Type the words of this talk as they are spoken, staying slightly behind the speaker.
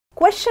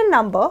question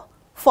number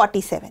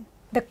 47.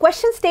 The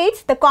question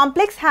states the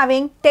complex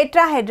having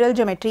tetrahedral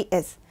geometry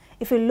is.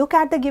 If you look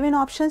at the given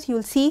options, you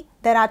will see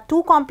there are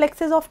two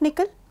complexes of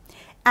nickel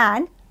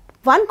and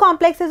one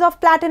complex is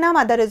of platinum,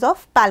 other is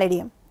of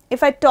palladium.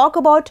 If I talk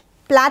about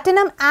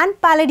platinum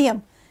and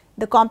palladium,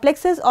 the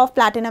complexes of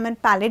platinum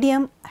and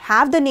palladium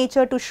have the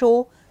nature to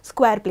show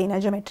square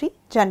planar geometry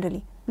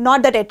generally,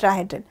 not the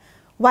tetrahedral.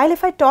 While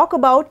if I talk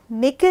about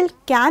nickel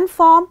can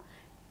form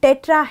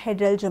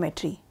tetrahedral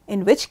geometry,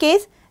 in which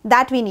case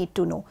that we need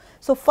to know.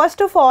 So first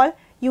of all,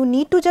 you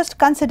need to just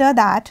consider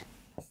that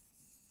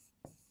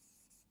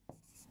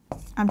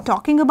I am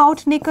talking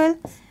about nickel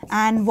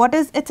and what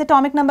is its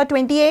atomic number?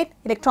 28.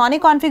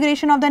 Electronic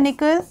configuration of the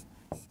nickel,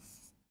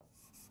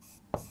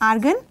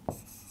 argon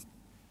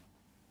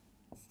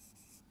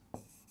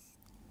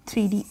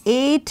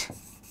 3d8,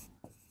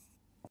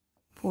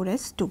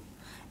 4s2.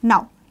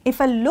 Now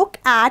if I look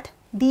at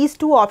these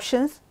two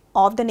options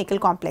of the nickel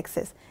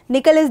complexes,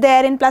 nickel is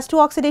there in +2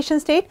 oxidation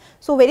state.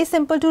 So very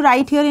simple to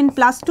write here, in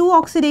 +2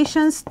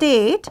 oxidation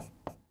state,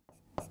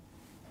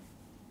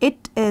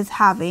 it is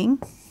having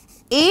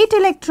 8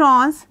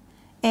 electrons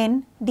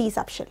in D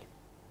subshell.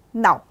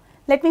 Now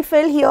let me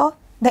fill here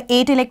the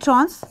 8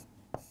 electrons.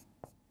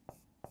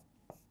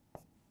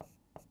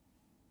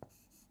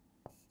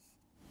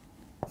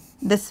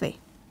 This way.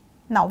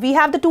 Now we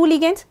have the two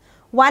ligands,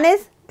 one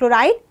is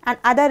chloride and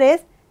other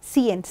is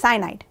CN,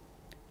 cyanide.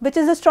 Which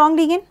is a strong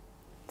ligand?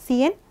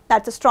 CN,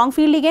 that's a strong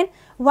field ligand,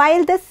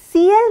 while the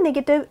Cl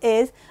negative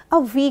is a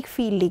weak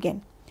field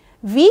ligand.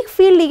 Weak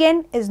field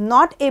ligand is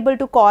not able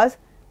to cause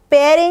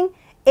pairing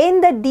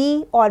in the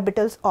d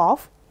orbitals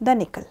of the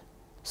nickel.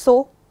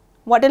 So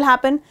what will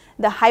happen?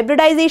 The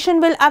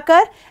hybridization will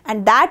occur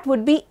and that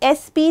would be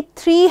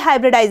sp3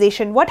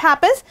 hybridization. What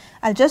happens?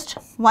 I'll just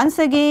once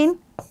again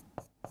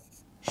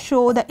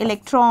show the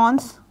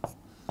electrons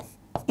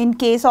in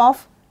case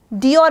of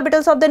d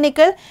orbitals of the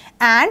nickel,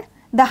 and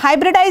the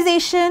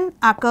hybridization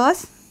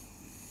occurs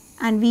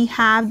and we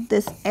have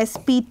this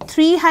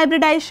sp3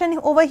 hybridization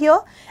over here,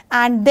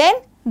 and then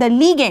the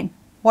ligand,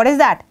 what is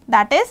that?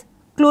 That is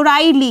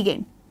chloride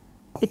ligand.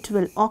 It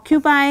will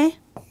occupy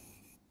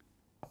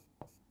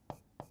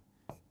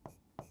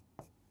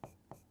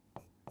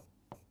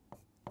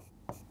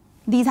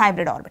these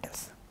hybrid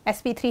orbitals,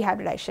 sp3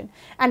 hybridization,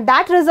 and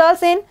that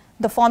results in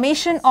the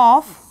formation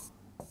of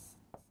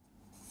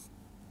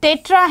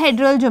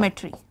tetrahedral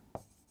geometry.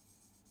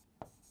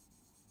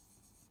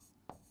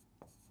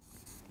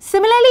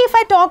 Similarly, if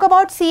I talk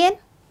about Cn,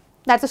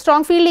 that's a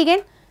strong field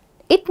ligand,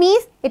 it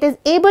means it is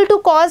able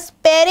to cause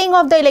pairing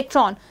of the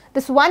electron.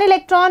 This one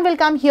electron will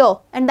come here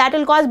and that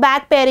will cause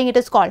back pairing, it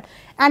is called,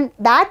 and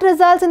that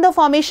results in the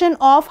formation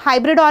of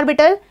hybrid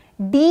orbital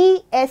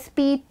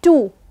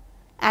dsp2,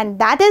 and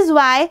that is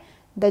why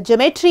the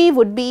geometry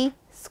would be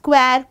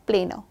square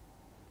planar.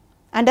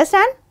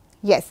 Understand?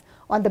 Yes.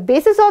 On the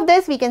basis of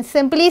this, we can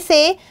simply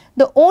say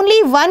the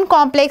only one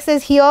complex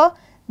is here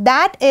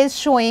that is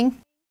showing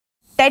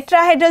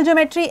tetrahedral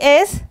geometry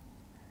is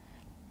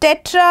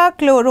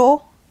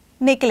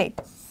tetrachloronickelate,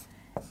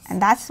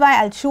 and that's why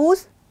I'll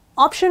choose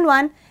option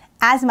 1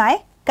 as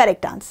my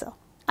correct answer.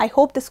 I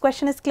hope this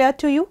question is clear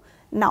to you.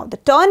 Now the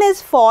turn is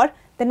for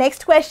the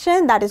next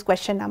question, that is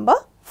question number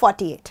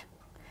 48.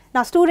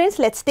 Now students,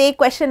 let's take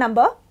question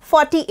number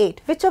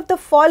 48. Which of the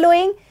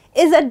following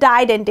is a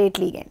didentate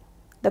ligand?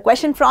 The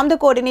question from the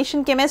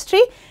coordination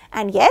chemistry,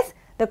 and yes,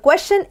 the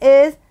question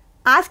is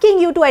asking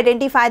you to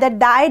identify the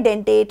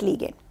didentate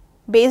ligand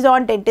based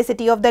on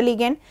denticity of the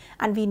ligand,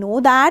 and we know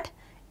that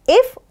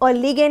if a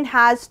ligand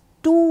has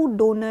two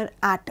donor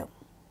atom,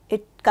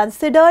 it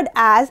considered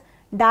as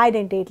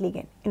didentate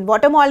ligand. In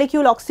water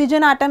molecule,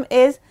 oxygen atom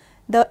is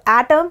the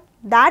atom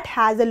that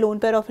has a lone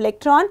pair of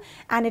electron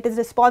and it is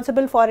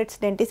responsible for its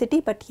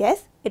denticity, but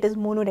yes, it is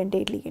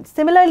monodentate ligand.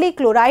 Similarly,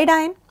 chloride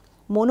ion,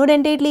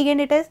 monodentate ligand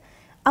it is.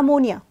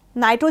 Ammonia,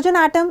 nitrogen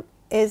atom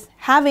is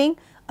having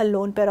a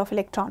lone pair of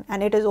electron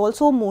and it is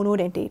also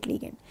monodentate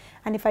ligand.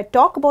 And if I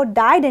talk about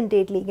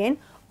didentate ligand,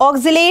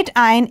 oxalate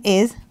ion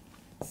is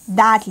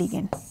that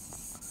ligand.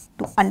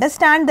 To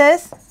understand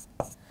this,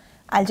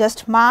 I'll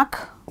just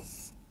mark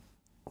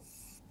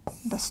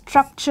the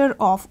structure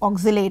of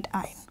oxalate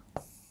ion,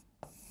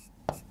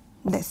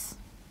 this,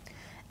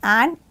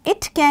 and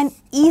it can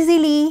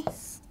easily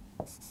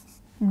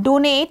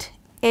donate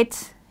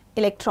its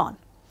electron.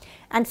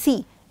 And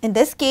see, in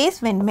this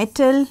case, when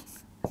metal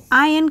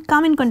ion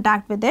come in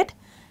contact with it,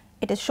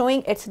 it is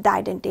showing its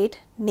didentate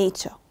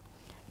nature.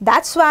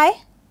 That's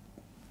why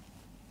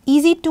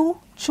easy to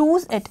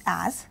choose it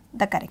as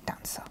the correct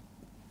answer.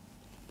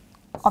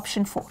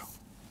 Option 4.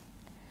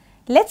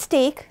 Let's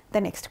take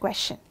the next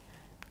question.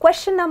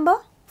 Question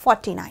number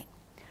 49.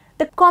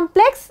 The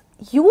complex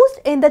used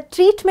in the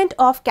treatment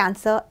of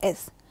cancer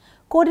is.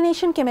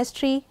 Coordination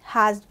chemistry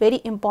has very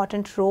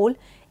important role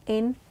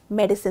in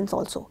medicines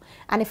also.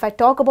 And if I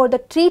talk about the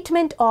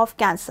treatment of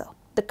cancer,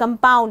 the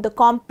compound, the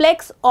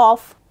complex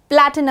of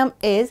platinum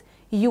is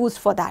used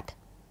for that.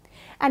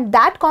 And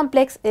that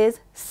complex is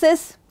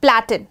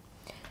cisplatin.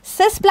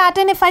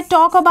 Cisplatin, if I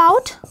talk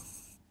about,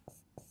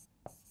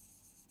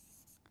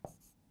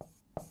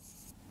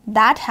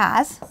 that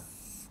has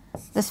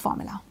this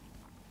formula.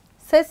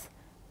 Cis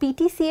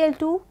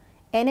PtCl2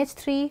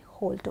 NH3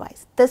 whole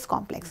twice. This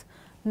complex,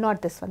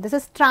 not this one. This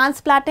is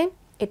trans-platin.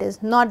 It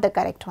is not the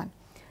correct one.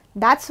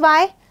 That's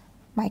why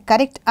my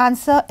correct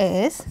answer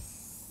is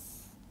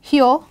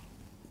here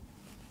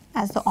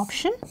as the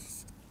option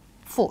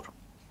 4.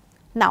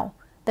 Now,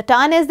 the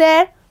turn is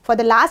there for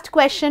the last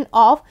question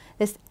of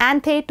this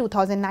ANTHE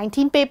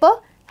 2019 paper.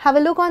 Have a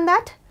look on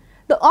that.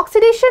 The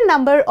oxidation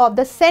number of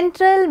the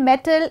central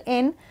metal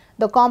in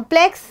the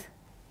complex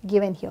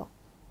given here.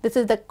 This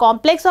is the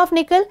complex of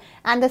nickel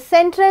and the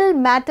central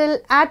metal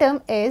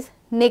atom is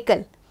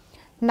nickel.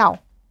 Now,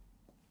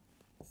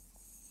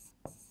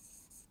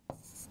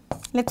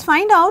 let's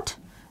find out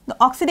the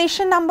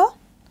oxidation number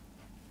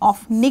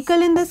of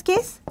nickel in this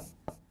case.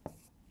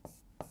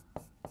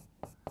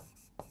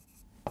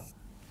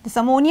 This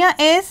ammonia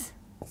is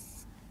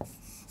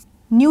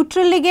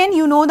neutral ligand,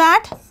 you know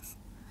that.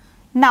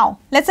 Now,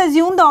 let's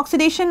assume the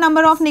oxidation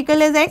number of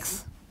nickel is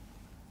X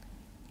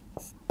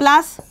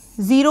plus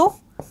 0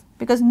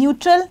 because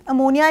neutral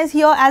ammonia is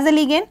here as a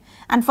ligand,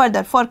 and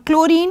further for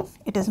chlorine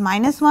it is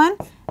 -1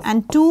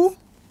 and 2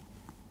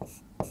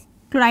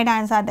 chloride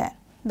ions are there.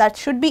 That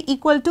should be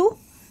equal to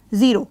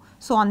 0.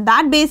 So, on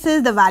that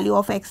basis the value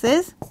of X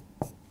is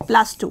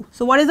 +2.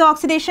 So, what is the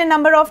oxidation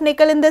number of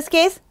nickel in this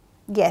case?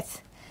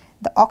 Yes,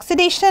 the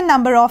oxidation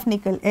number of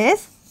nickel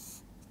is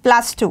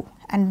 +2,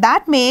 and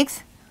that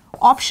makes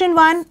option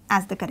 1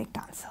 as the correct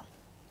answer.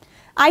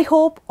 I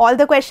hope all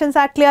the questions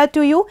are clear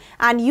to you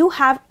and you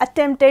have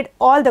attempted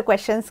all the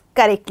questions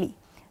correctly.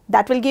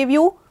 That will give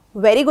you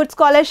very good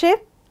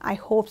scholarship. I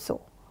hope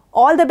so.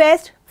 All the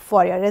best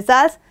for your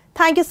results.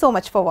 Thank you so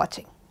much for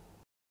watching.